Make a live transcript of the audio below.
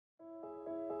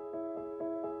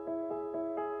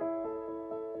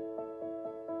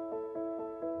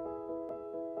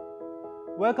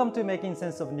Welcome to Making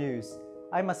Sense of News.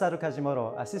 I'm Masaru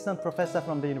Kajimoro, Assistant Professor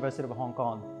from the University of Hong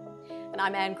Kong. And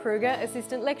I'm Anne Kruger,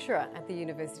 Assistant Lecturer at the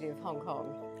University of Hong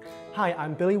Kong. Hi,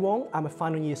 I'm Billy Wong. I'm a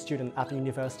final year student at the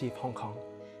University of Hong Kong.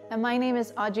 And my name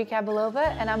is Audrey Kabalova,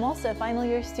 and I'm also a final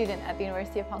year student at the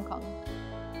University of Hong Kong.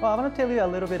 Well, I want to tell you a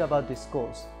little bit about this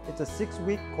course. It's a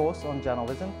 6-week course on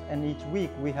journalism, and each week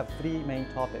we have 3 main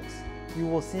topics. You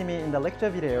will see me in the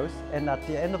lecture videos, and at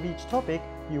the end of each topic,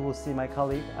 you will see my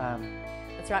colleague,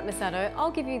 That's right, Masato. I'll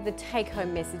give you the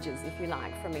take-home messages, if you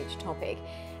like, from each topic.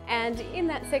 And in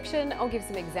that section, I'll give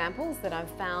some examples that I've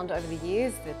found over the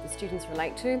years that the students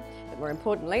relate to, but more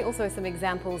importantly, also some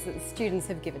examples that the students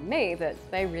have given me that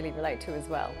they really relate to as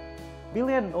well.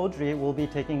 Billy and Audrey will be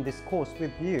taking this course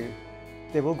with you.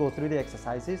 They will go through the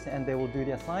exercises and they will do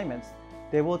the assignments.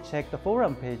 They will check the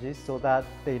forum pages so that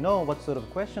they know what sort of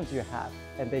questions you have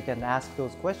and they can ask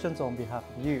those questions on behalf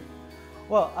of you.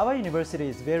 Well, our university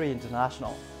is very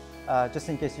international. Just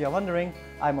in case you're wondering,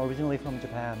 I'm originally from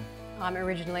Japan. I'm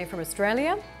originally from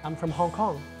Australia. I'm from Hong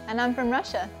Kong. And I'm from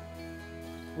Russia.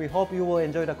 We hope you will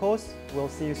enjoy the course. We'll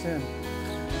see you soon.